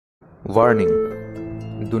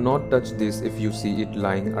Warning: do not touch this if you see it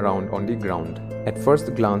lying around on the ground. At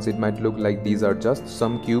first glance it might look like these are just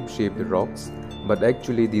some cube-shaped rocks, but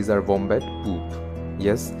actually these are wombat poop.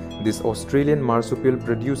 Yes, this Australian marsupial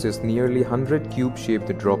produces nearly 100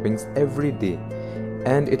 cube-shaped droppings every day,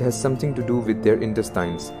 and it has something to do with their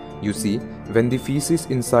intestines. You see, when the feces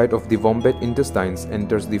inside of the wombat intestines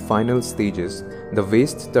enters the final stages, the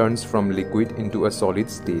waste turns from liquid into a solid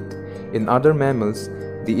state. In other mammals,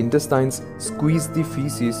 the intestines squeeze the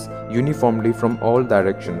feces uniformly from all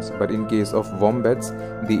directions, but in case of wombats,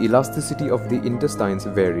 the elasticity of the intestines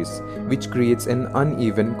varies, which creates an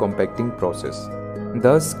uneven compacting process,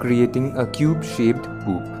 thus creating a cube-shaped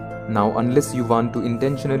poop. Now, unless you want to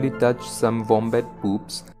intentionally touch some wombat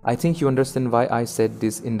poops, I think you understand why I said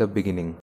this in the beginning.